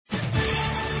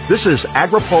This is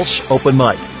AgriPulse Open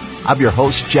Mic. I'm your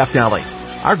host, Jeff Nally.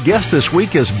 Our guest this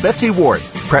week is Betsy Ward,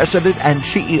 President and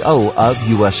CEO of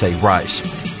USA Rice.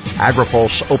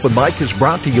 AgriPulse Open Mic is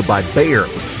brought to you by Bayer.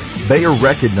 Bayer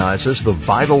recognizes the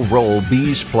vital role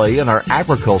bees play in our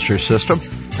agriculture system,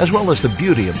 as well as the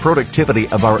beauty and productivity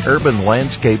of our urban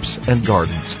landscapes and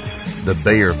gardens. The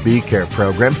Bayer Bee Care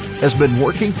program has been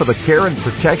working for the care and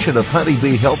protection of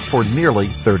honeybee health for nearly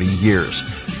 30 years.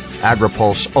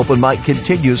 AgriPulse Open Mic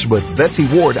continues with Betsy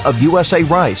Ward of USA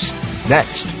Rice.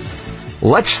 Next,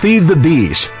 let's feed the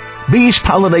bees. Bees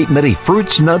pollinate many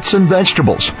fruits, nuts, and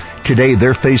vegetables. Today,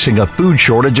 they're facing a food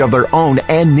shortage of their own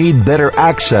and need better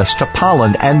access to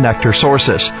pollen and nectar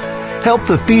sources. Help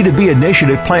the Feed a Bee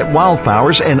initiative plant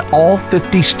wildflowers in all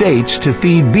 50 states to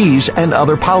feed bees and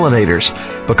other pollinators,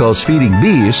 because feeding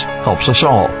bees helps us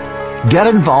all. Get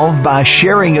involved by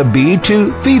sharing a bee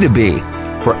to Feed a Bee.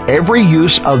 For every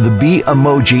use of the bee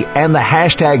emoji and the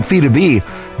hashtag Feed a Bee,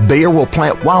 Bayer will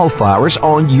plant wildflowers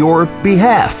on your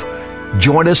behalf.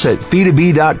 Join us at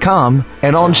feedabee.com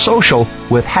and on social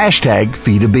with hashtag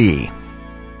Feed a Bee.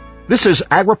 This is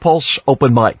AgriPulse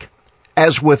Open Mic.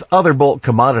 As with other bulk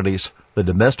commodities, the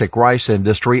domestic rice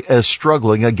industry is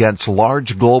struggling against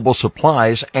large global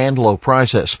supplies and low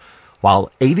prices.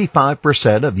 While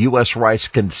 85% of U.S. rice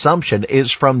consumption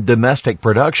is from domestic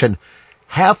production,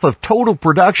 half of total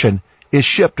production is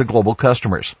shipped to global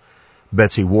customers.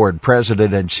 Betsy Ward,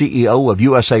 President and CEO of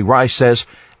USA Rice, says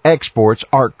exports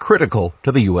are critical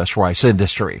to the U.S. rice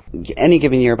industry. Any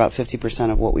given year, about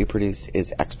 50% of what we produce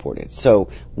is exported. So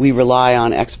we rely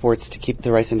on exports to keep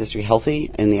the rice industry healthy.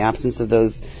 In the absence of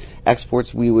those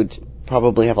exports, we would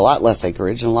probably have a lot less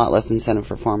acreage and a lot less incentive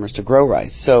for farmers to grow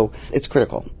rice. So it's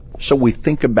critical. So we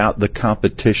think about the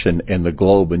competition in the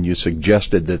globe, and you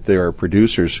suggested that there are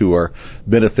producers who are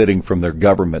benefiting from their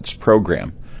government's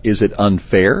program. Is it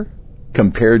unfair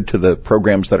compared to the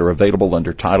programs that are available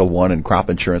under Title I and crop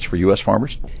insurance for U.S.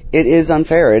 farmers? It is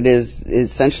unfair. It is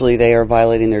essentially they are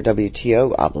violating their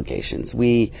WTO obligations.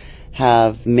 We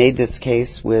have made this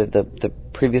case with the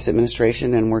previous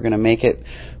administration, and we're going to make it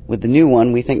with the new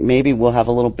one. We think maybe we'll have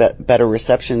a little bit better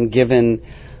reception given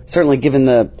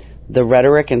the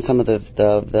rhetoric and some of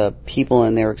the people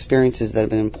and their experiences that have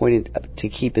been appointed to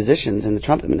key positions in the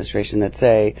Trump administration that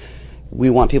say we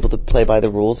want people to play by the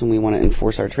rules and we want to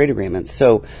enforce our trade agreements.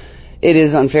 So it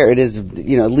is unfair. It is,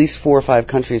 at least 4 or 5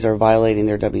 countries are violating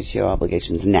their WTO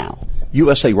obligations now.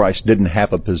 USA Rice didn't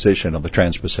have a position on the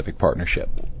Trans-Pacific Partnership.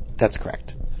 That's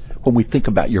correct. When we think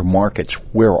about your markets,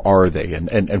 where are they,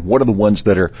 and what are the ones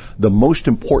that are the most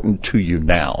important to you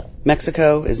now?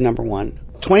 Mexico is number one.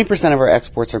 20% of our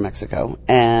exports are Mexico,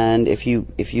 and if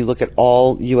you look at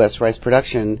all U.S. rice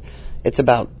production, it's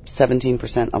about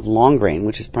 17% of long grain,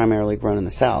 which is primarily grown in the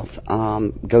South,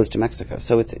 goes to Mexico.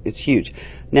 So it's huge.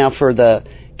 Now, for the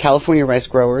California rice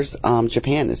growers,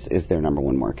 Japan is their number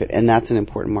one market, and that's an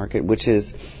important market, which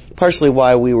is partially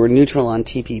why we were neutral on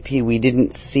TPP. We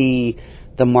didn't see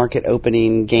the market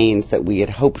opening gains that we had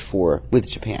hoped for with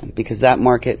Japan, because that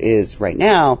market is right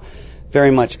now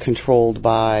very much controlled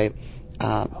by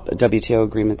a WTO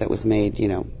agreement that was made,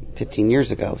 15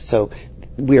 years ago. So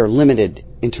we are limited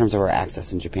in terms of our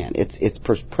access in Japan. It's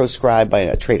proscribed by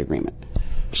a trade agreement.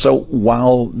 So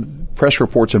while press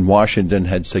reports in Washington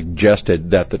had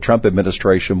suggested that the Trump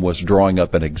administration was drawing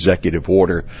up an executive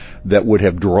order that would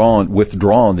have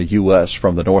withdrawn the U.S.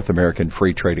 from the North American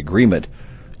Free Trade Agreement,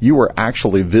 you were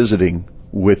actually visiting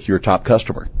with your top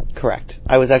customer. Correct.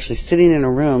 I was actually sitting in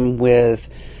a room with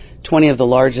 20 of the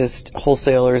largest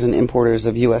wholesalers and importers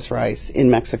of U.S. rice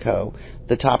in Mexico,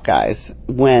 the top guys,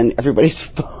 when everybody's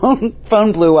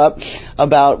phone blew up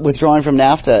about withdrawing from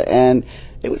NAFTA. And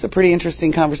it was a pretty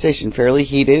interesting conversation, fairly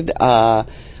heated.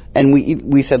 And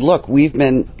we said, look, we've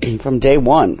been from day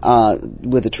one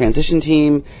with the transition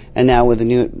team, and now with the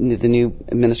new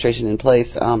administration in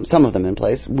place, some of them in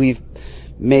place, we've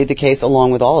made the case, along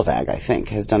with all of Ag, I think,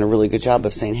 has done a really good job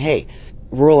of saying, hey,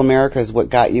 rural America is what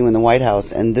got you in the White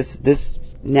House, and this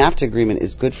NAFTA agreement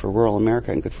is good for rural America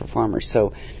and good for farmers.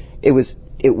 So it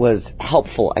was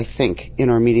helpful, I think, in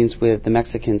our meetings with the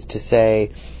Mexicans to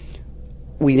say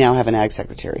we now have an Ag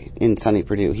Secretary in Sonny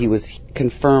Perdue. He was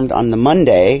confirmed on the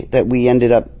Monday that we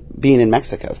ended up being in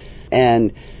Mexico.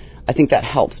 And I think that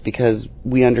helps because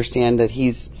we understand that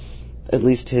he's, at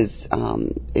least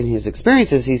in his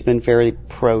experiences, he's been very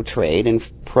pro-trade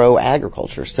and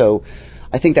pro-agriculture. So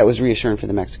I think that was reassuring for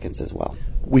the Mexicans as well.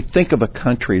 We think of a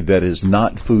country that is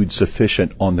not food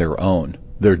sufficient on their own.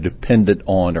 They're dependent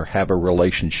on or have a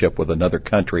relationship with another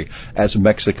country, as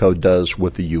Mexico does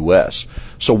with the U.S.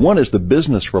 So one is the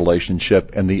business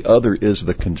relationship, and the other is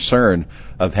the concern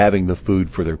of having the food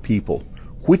for their people.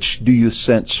 Which do you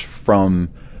sense from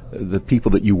the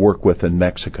people that you work with in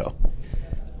Mexico?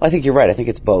 I think you're right. I think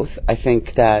it's both. I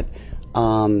think that,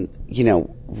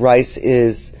 rice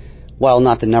is, while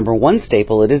not the number one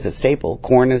staple, it is a staple.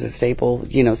 Corn is a staple,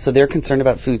 so they're concerned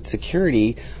about food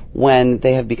security when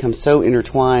they have become so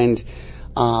intertwined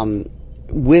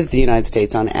with the United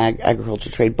States on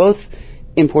agriculture trade, both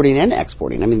importing and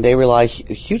exporting. I mean, they rely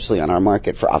hugely on our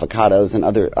market for avocados and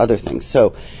other things.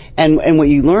 So, and what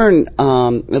you learn,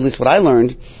 at least what I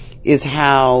learned, is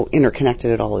how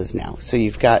interconnected it all is now. So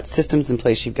you've got systems in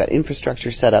place, you've got infrastructure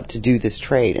set up to do this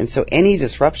trade, and so any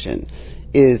disruption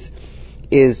is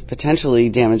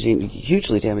potentially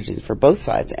hugely damaging for both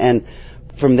sides. And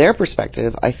from their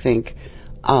perspective, I think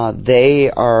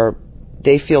they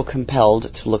feel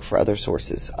compelled to look for other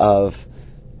sources of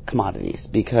commodities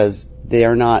because the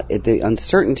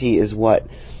uncertainty is what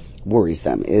worries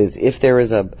them. Is if there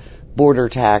is a border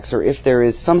tax or if there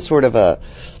is some sort of a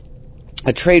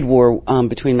trade war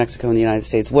between Mexico and the United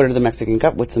States, what's the Mexican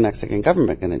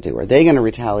government going to do? Are they going to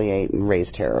retaliate and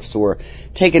raise tariffs or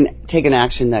take an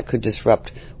action that could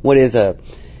disrupt what is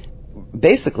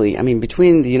basically, I mean,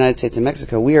 between the United States and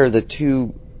Mexico, we are the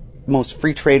two most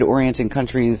free trade oriented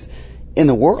countries in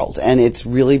the world, and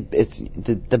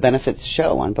the benefits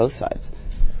show on both sides.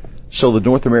 So the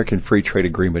North American Free Trade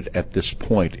Agreement at this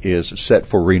point is set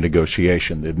for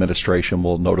renegotiation. The administration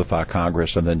will notify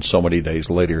Congress, and then so many days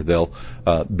later they'll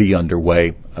be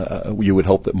underway. You would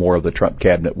hope that more of the Trump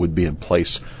cabinet would be in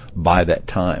place by that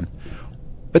time.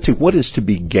 Betsy, what is to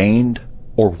be gained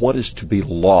or what is to be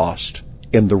lost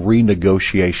in the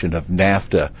renegotiation of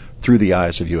NAFTA through the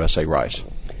eyes of USA Rice?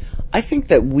 I think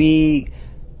that we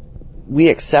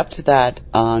accept that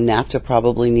NAFTA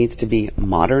probably needs to be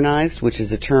modernized, which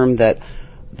is a term that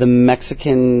the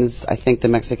Mexican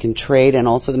trade and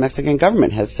also the Mexican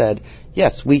government has said,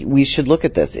 yes, we should look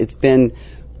at this. It's been,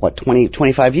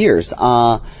 25 years.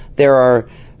 There are,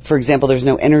 for example, there's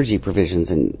no energy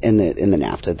provisions in the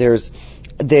NAFTA.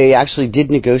 They actually did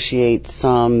negotiate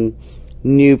some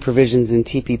new provisions in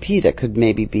TPP that could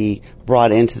maybe be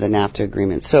brought into the NAFTA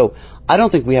agreement. So I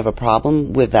don't think we have a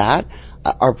problem with that.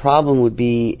 Our problem would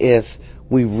be if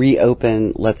we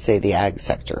reopen, let's say, the ag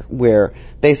sector, where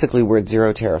basically we're at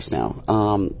zero tariffs now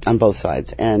on both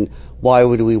sides. And why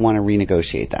would we want to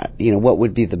renegotiate that? What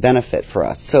would be the benefit for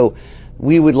us? So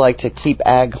we would like to keep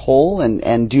ag whole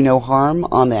and do no harm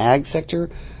on the ag sector.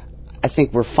 I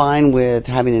think we're fine with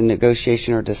having a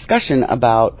negotiation or discussion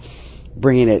about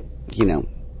bringing it,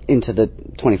 into the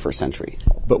 21st century.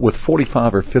 But with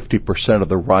 45 or 50% of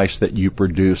the rice that you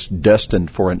produce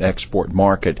destined for an export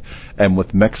market, and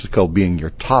with Mexico being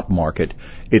your top market,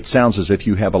 it sounds as if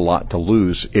you have a lot to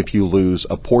lose if you lose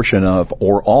a portion of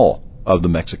or all of the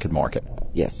Mexican market.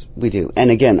 Yes, we do. And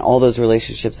again, all those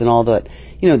relationships and all that,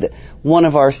 one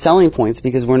of our selling points,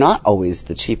 because we're not always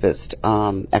the cheapest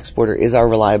exporter, is our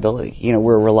reliability.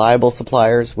 We're reliable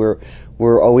suppliers. We're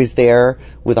always there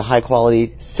with a high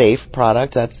quality, safe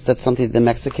product. That's something the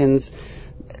Mexicans,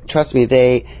 trust me,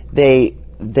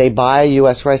 they buy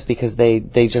U.S. rice because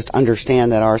they just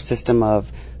understand that our system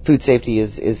of food safety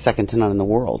is second to none in the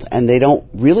world. And they don't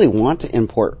really want to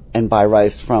import and buy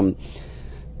rice from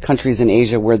countries in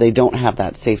Asia where they don't have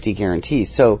that safety guarantee.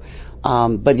 So,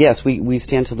 but yes, we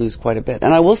stand to lose quite a bit.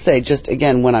 And I will say, just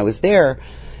again, when I was there,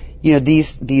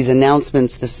 these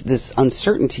announcements, this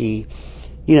uncertainty,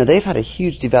 they've had a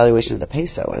huge devaluation of the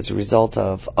peso as a result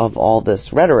of all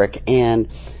this rhetoric. And,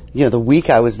 the week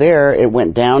I was there, it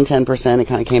went down 10%. It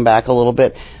kind of came back a little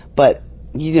bit. But,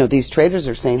 these traders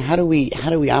are saying, how do we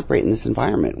operate in this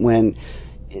environment when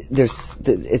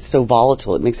it's so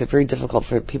volatile? It makes it very difficult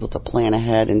for people to plan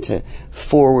ahead and to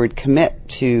forward commit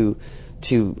to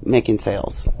making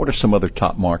sales. What are some other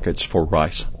top markets for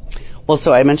rice? Well,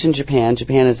 so I mentioned Japan.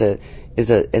 Japan is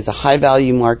a high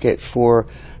value market for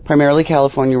primarily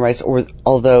California rice,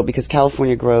 although because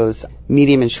California grows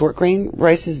medium and short grain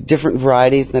rices, different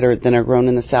varieties than are grown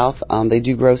in the South. They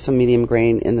do grow some medium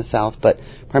grain in the South, but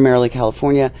primarily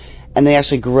California. And they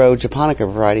actually grow Japonica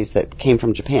varieties that came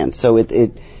from Japan. So it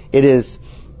is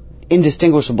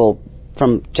indistinguishable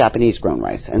from Japanese grown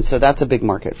rice. And so that's a big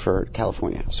market for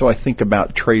California. So I think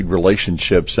about trade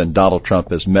relationships, and Donald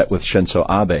Trump has met with Shinzo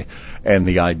Abe, and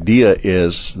the idea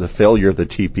is the failure of the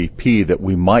TPP, that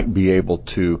we might be able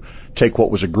to take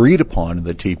what was agreed upon in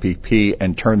the TPP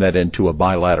and turn that into a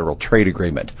bilateral trade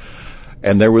agreement.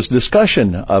 And there was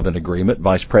discussion of an agreement.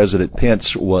 Vice President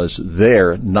Pence was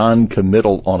there,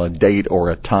 non-committal on a date or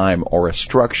a time or a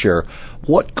structure.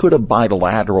 What could a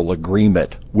bilateral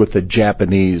agreement with the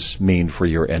Japanese mean for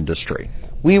your industry?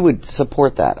 We would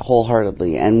support that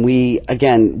wholeheartedly, and the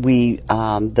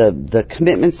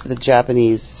commitments that the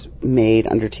Japanese made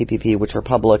under TPP, which are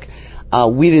public,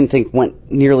 we didn't think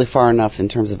went nearly far enough in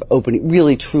terms of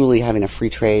really truly having a free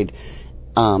trade,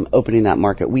 opening that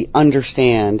market. We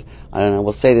understand, and I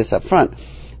will say this up front,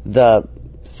 the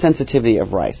sensitivity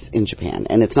of rice in Japan,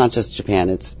 and it's not just Japan;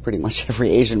 it's pretty much every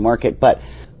Asian market. But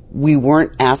we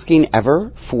weren't asking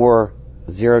ever for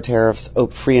zero tariffs,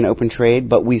 free and open trade,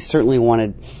 but we certainly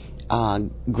wanted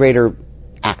greater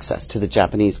access to the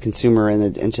Japanese consumer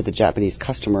and to the Japanese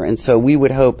customer. And so we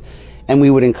would hope and we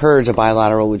would encourage a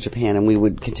bilateral with Japan, and we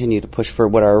would continue to push for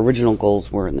what our original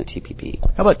goals were in the TPP.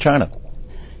 How about China?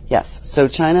 Yes. So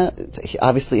China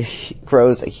obviously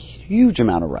grows a huge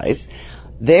amount of rice.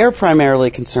 They're primarily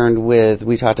concerned with,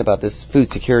 we talked about this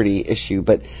food security issue,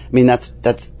 but I mean,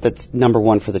 that's number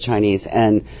one for the Chinese.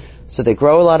 And so they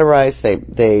grow a lot of rice,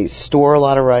 they store a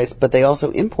lot of rice, but they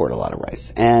also import a lot of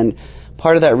rice. And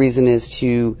part of that reason is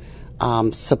to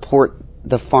support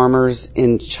the farmers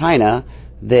in China.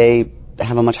 They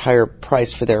have a much higher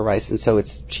price for their rice, and so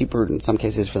it's cheaper in some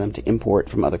cases for them to import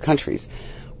from other countries.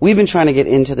 We've been trying to get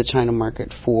into the China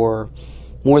market for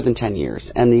more than 10 years,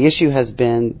 and the issue has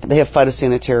been they have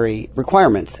phytosanitary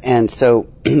requirements. And so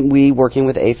we, working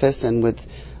with APHIS and with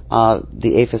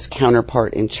the APHIS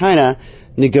counterpart in China,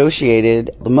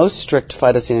 negotiated the most strict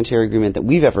phytosanitary agreement that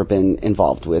we've ever been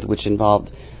involved with, which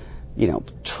involved,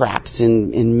 traps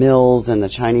in mills and the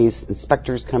Chinese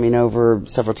inspectors coming over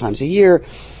several times a year.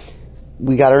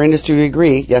 We got our industry to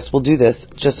agree, yes, we'll do this,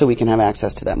 just so we can have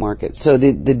access to that market. So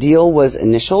the deal was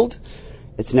initialed.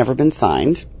 It's never been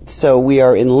signed. So we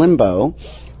are in limbo,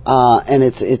 and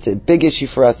it's a big issue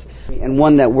for us, and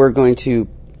one that we're going to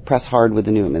press hard with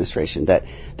the new administration, that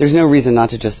there's no reason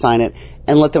not to just sign it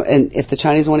and let them, and if the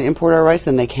Chinese want to import our rice,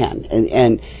 then they can.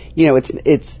 And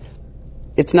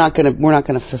it's not going to, we're not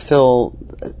going to fulfill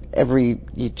every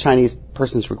Chinese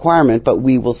person's requirement, but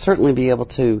we will certainly be able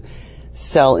to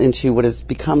sell into what has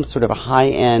become sort of a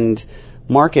high-end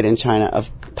market in China of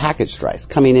packaged rice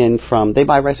coming in from, they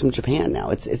buy rice from Japan now.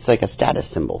 It's like a status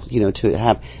symbol, to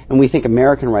have, and we think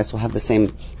American rice will have the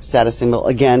same status symbol,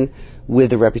 again, with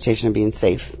the reputation of being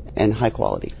safe and high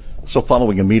quality. So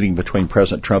following a meeting between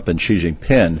President Trump and Xi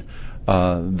Jinping,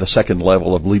 the second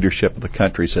level of leadership of the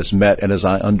countries has met, and as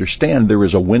I understand, there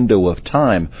is a window of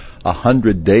time,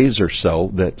 100 days or so,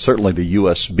 that certainly the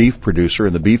U.S. beef producer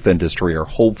and the beef industry are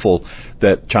hopeful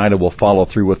that China will follow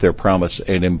through with their promise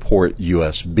and import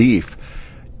U.S. beef.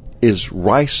 Is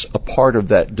rice a part of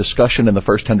that discussion in the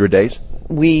first 100 days?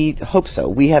 We hope so.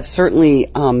 We have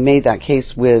certainly made that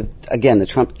case with, again, the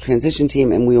Trump transition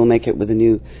team, and we will make it with the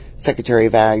new Secretary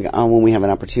of Ag when we have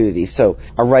an opportunity. So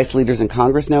our rice leaders in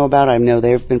Congress know about it. I know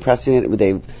they've been pressing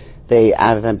it. They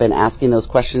have been asking those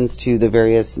questions to the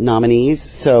various nominees.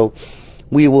 So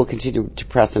we will continue to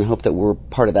press and hope that we're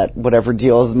part of that, whatever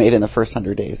deal is made in the first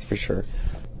 100 days, for sure.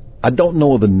 I don't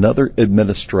know of another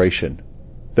administration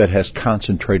that has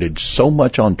concentrated so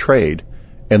much on trade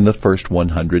in the first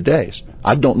 100 days.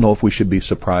 I don't know if we should be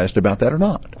surprised about that or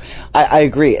not. I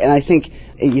agree. And I think,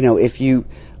 if you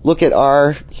look at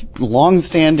our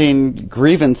long-standing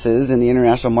grievances in the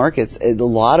international markets, a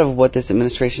lot of what this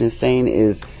administration is saying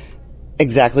is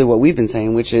exactly what we've been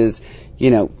saying, which is,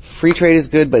 free trade is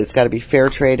good, but it's got to be fair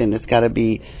trade, and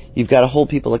you've got to hold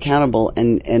people accountable.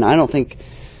 And I don't think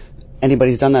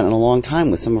anybody's done that in a long time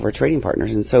with some of our trading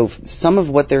partners. And so some of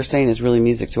what they're saying is really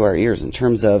music to our ears in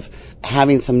terms of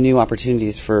having some new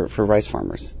opportunities for rice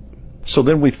farmers. So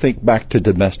then we think back to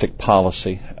domestic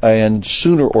policy, and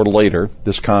sooner or later,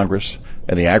 this Congress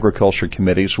and the agriculture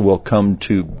committees will come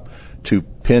to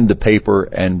pen to paper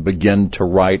and begin to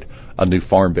write a new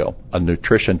farm bill, a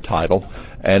nutrition title,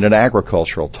 and an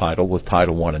agricultural title with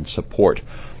Title I in support.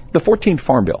 The 14th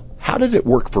Farm Bill, how did it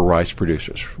work for rice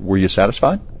producers? Were you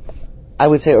satisfied? I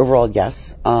would say overall,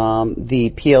 yes.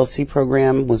 The PLC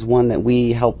program was one that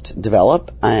we helped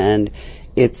develop, and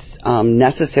it's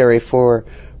necessary for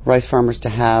rice farmers to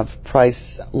have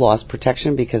price loss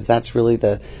protection, because that's really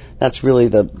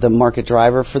the market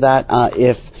driver for that.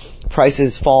 If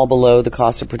prices fall below the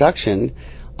cost of production,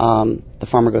 the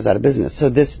farmer goes out of business. So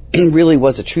this really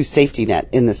was a true safety net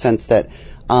in the sense that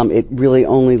it really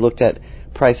only looked at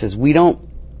prices. We don't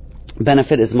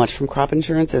benefit as much from crop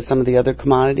insurance as some of the other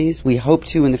commodities. We hope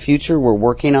to in the future. We're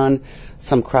working on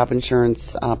some crop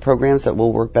insurance programs that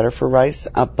will work better for rice,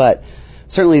 but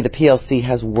certainly the PLC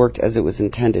has worked as it was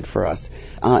intended for us.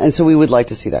 And so we would like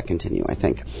to see that continue, I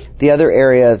think. The other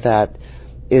area that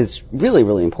is really,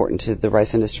 really important to the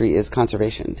rice industry is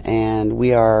conservation. And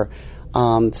we are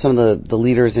some of the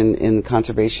leaders in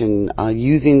conservation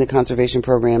using the conservation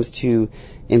programs to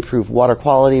improve water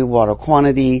quality, water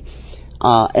quantity,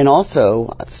 and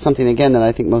also something, again, that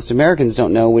I think most Americans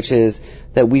don't know, which is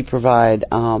that we provide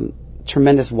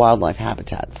tremendous wildlife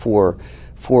habitat for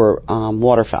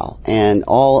waterfowl, and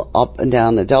all up and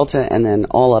down the Delta and then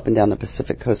all up and down the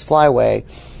Pacific Coast Flyway.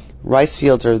 Rice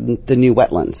fields are the new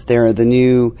wetlands. They're the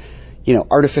new,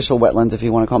 artificial wetlands, if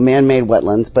you want to call them, man-made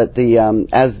wetlands. But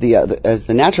as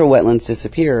the natural wetlands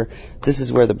disappear, this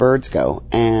is where the birds go.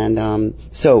 And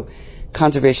so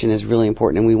conservation is really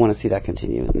important, and we want to see that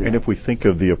continue. And if we think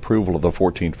of the approval of the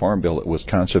 14th Farm Bill, it was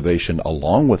conservation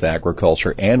along with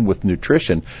agriculture and with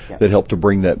nutrition that helped to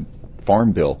bring that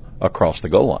Farm Bill across the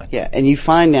goal line. Yeah, and you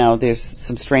find now there's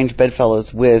some strange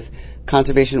bedfellows with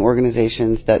conservation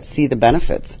organizations that see the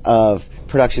benefits of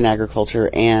production agriculture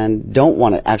and don't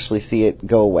want to actually see it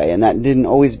go away. And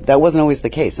that wasn't always the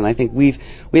case. And I think we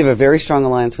have a very strong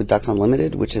alliance with Ducks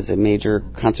Unlimited, which is a major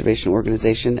conservation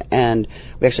organization, and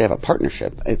we actually have a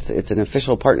partnership. It's an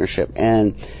official partnership.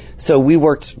 And so we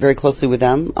worked very closely with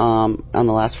them on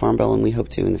the last Farm Bill, and we hope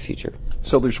to in the future.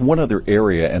 So there's one other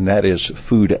area, and that is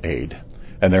food aid.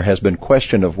 And there has been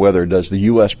question of whether does the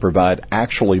U.S. provide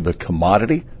actually the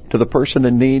commodity to the person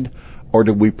in need, or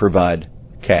do we provide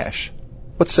cash?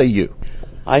 What say you?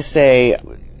 I say,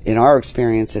 in our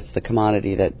experience, it's the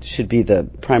commodity that should be the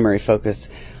primary focus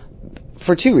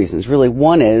for two reasons, really.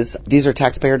 One is these are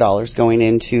taxpayer dollars going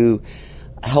in to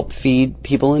help feed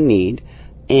people in need,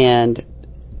 and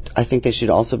I think they should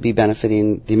also be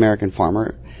benefiting the American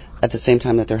farmer at the same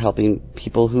time that they're helping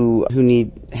people who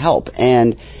need help.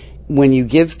 And when you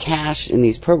give cash in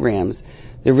these programs,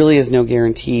 there really is no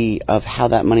guarantee of how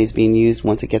that money is being used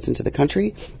once it gets into the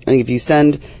country. I think if you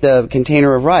send the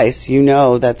container of rice, you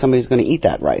know that somebody's going to eat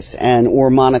that rice or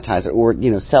monetize it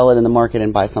or, sell it in the market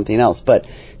and buy something else. But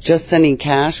just sending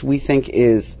cash, we think,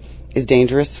 is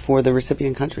dangerous for the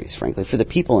recipient countries, frankly, for the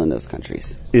people in those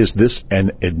countries. Is this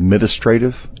an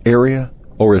administrative area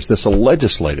or is this a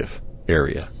legislative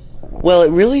area? Well,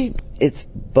 it's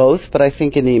both, but I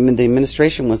think the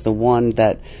administration was the one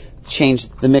that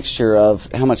changed the mixture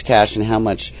of how much cash and how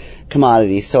much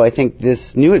commodity. So I think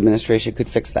this new administration could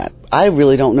fix that. I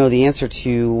really don't know the answer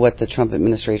to what the Trump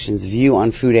administration's view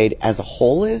on food aid as a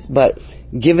whole is, but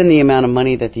given the amount of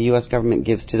money that the U.S. government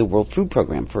gives to the World Food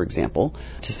Program, for example,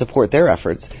 to support their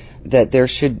efforts, that there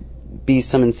should be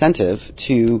some incentive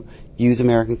to use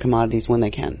American commodities when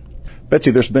they can.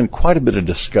 Betsy, there's been quite a bit of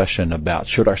discussion about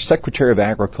should our Secretary of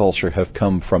Agriculture have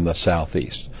come from the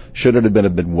Southeast? Should it have been a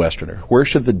Midwesterner? Where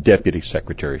should the Deputy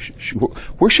Secretary,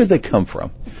 where should they come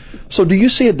from? So do you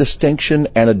see a distinction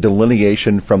and a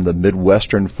delineation from the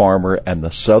Midwestern farmer and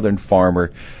the Southern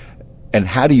farmer? And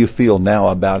how do you feel now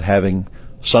about having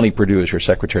Sonny Perdue as your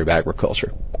Secretary of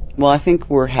Agriculture? Well, I think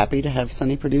we're happy to have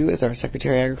Sonny Perdue as our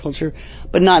Secretary of Agriculture,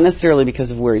 but not necessarily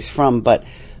because of where he's from, but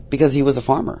because he was a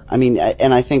farmer. I mean,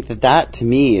 and I think that to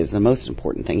me is the most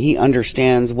important thing. He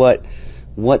understands what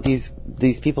these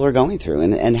people are going through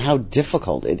and how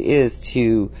difficult it is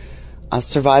to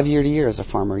survive year to year as a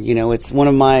farmer. It's one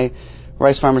of my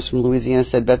rice farmers from Louisiana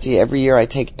said, Betsy, every year I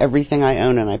take everything I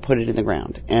own and I put it in the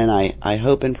ground. And I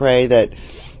hope and pray that,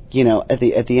 at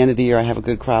the end of the year I have a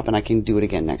good crop and I can do it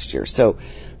again next year. So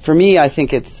for me, I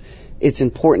think it's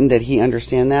important that he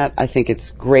understand that. I think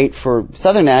it's great for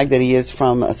Southern Ag that he is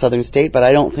from a southern state, but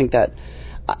I don't think that,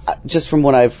 just from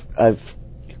what I've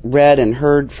read and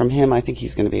heard from him, I think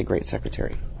he's going to be a great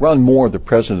secretary. Ron Moore, the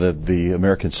president of the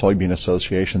American Soybean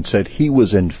Association, said he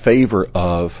was in favor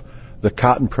of the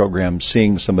cotton program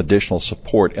seeing some additional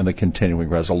support in the continuing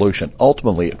resolution.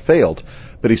 Ultimately, it failed,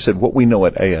 but he said what we know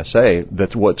at ASA,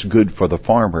 that what's good for the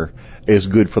farmer is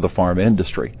good for the farm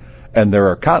industry. And there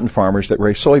are cotton farmers that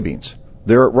raise soybeans.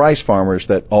 There are rice farmers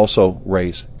that also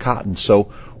raise cotton. So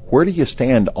where do you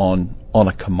stand on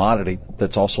a commodity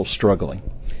that's also struggling?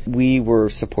 We were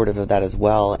supportive of that as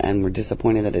well, and we're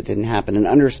disappointed that it didn't happen, and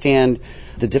understand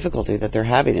the difficulty that they're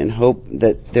having and hope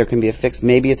that there can be a fix.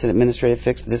 Maybe it's an administrative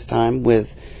fix this time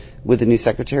with the new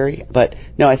secretary. But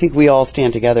no, I think we all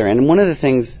stand together. And one of the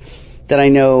things that I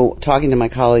know, talking to my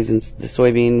colleagues in the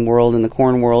soybean world and the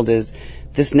corn world, is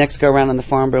this next go-around on the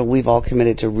Farm Bill, we've all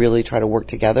committed to really try to work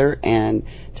together and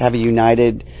to have a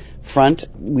united front.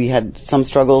 We had some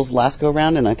struggles last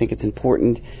go-around, and I think it's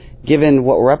important, given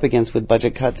what we're up against with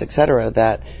budget cuts, et cetera,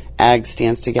 that Ag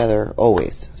stands together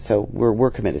always. So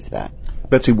we're committed to that.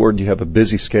 Betsy Ward, you have a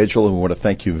busy schedule, and we want to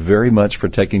thank you very much for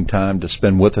taking time to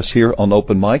spend with us here on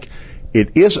Open Mic.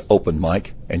 It is Open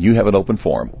Mic, and you have an open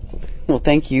forum. Well,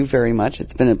 thank you very much.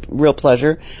 It's been a real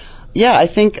pleasure. Yeah, I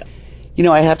think,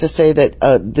 I have to say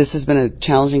that this has been a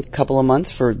challenging couple of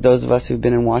months for those of us who've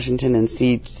been in Washington and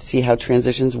see how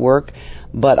transitions work.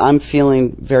 But I'm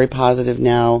feeling very positive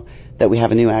now that we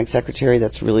have a new Ag Secretary.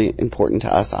 That's really important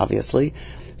to us, obviously.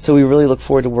 So we really look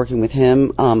forward to working with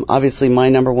him. Obviously, my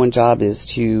number one job is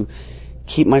to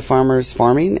keep my farmers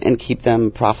farming and keep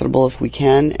them profitable if we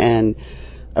can, and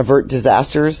avert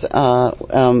disasters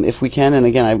if we can. And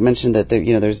again, I mentioned that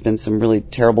there's been some really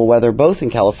terrible weather both in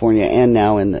California and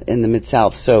now in the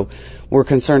Mid-South. So we're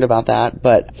concerned about that.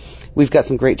 But we've got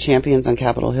some great champions on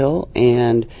Capitol Hill,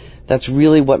 and that's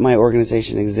really what my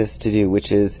organization exists to do,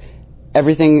 which is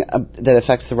everything that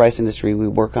affects the rice industry we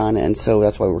work on. And so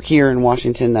that's why we're here in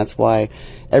Washington. That's why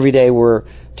every day we're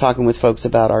talking with folks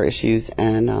about our issues.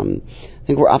 And I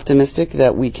think we're optimistic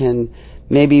that we can,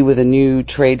 maybe with a new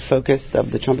trade focus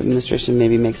of the Trump administration,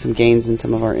 maybe make some gains in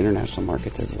some of our international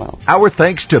markets as well. Our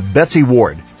thanks to Betsy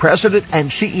Ward, President and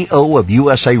CEO of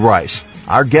USA Rice,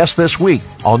 our guest this week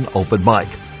on Open Mic.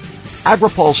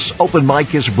 AgriPulse Open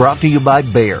Mic is brought to you by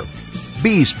Bayer.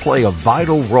 Bees play a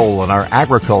vital role in our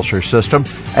agriculture system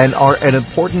and are an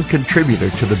important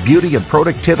contributor to the beauty and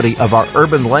productivity of our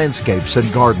urban landscapes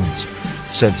and gardens.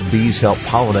 Since bees help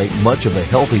pollinate much of the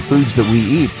healthy foods that we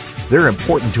eat, they're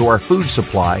important to our food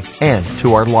supply and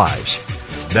to our lives.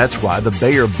 That's why the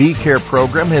Bayer Bee Care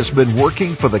program has been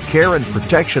working for the care and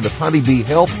protection of honeybee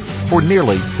health for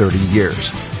nearly 30 years.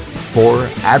 For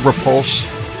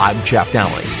AgriPulse, I'm Jeff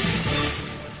Dowling.